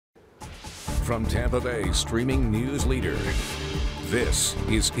from Tampa Bay streaming news leader. This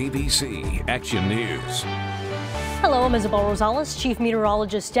is ABC Action News. Hello, I'm Isabel Rosales. Chief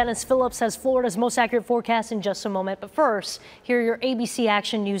Meteorologist Dennis Phillips has Florida's most accurate forecast in just a moment. But first, here are your ABC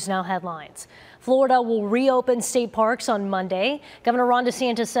Action News Now headlines. Florida will reopen state parks on Monday. Governor Ron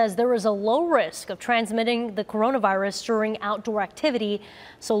DeSantis says there is a low risk of transmitting the coronavirus during outdoor activity,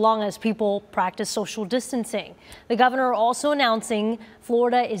 so long as people practice social distancing. The governor also announcing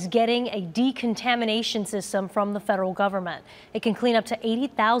Florida is getting a decontamination system from the federal government. It can clean up to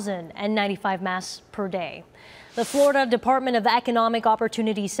 80,000 N95 masks per day. The Florida Department of Economic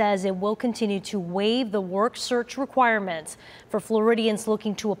Opportunity says it will continue to waive the work search requirements for Floridians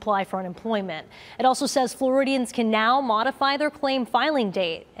looking to apply for unemployment. It also says Floridians can now modify their claim filing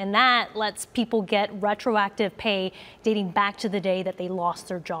date, and that lets people get retroactive pay dating back to the day that they lost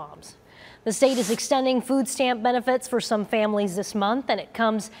their jobs. The state is extending food stamp benefits for some families this month, and it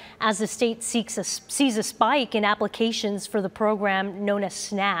comes as the state sees a spike in applications for the program known as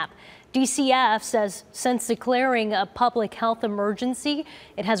SNAP. DCF says since declaring a public health emergency,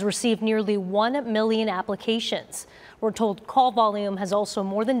 it has received nearly 1 million applications. We're told call volume has also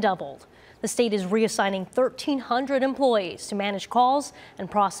more than doubled. The state is reassigning 1,300 employees to manage calls and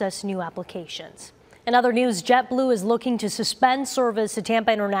process new applications. In other news, JetBlue is looking to suspend service to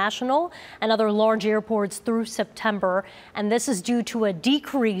Tampa International and other large airports through September, and this is due to a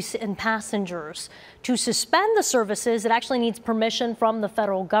decrease in passengers. To suspend the services, it actually needs permission from the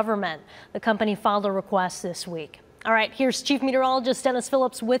federal government. The company filed a request this week. All right, here's Chief Meteorologist Dennis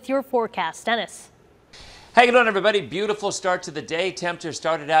Phillips with your forecast. Dennis. Hey, good on everybody. Beautiful start to the day. Temperatures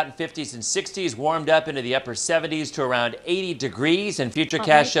started out in 50s and 60s, warmed up into the upper 70s to around 80 degrees, and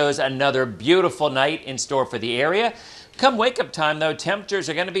Futurecast shows another beautiful night in store for the area. Come wake-up time, though, temperatures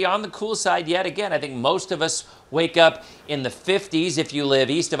are going to be on the cool side yet again. I think most of us wake up in the 50s if you live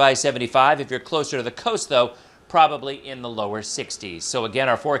east of I-75. If you're closer to the coast, though, probably in the lower 60s. So again,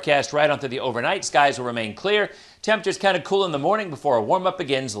 our forecast right on through the overnight. Skies will remain clear. Temperatures kind of cool in the morning before a warm-up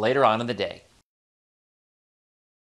begins later on in the day.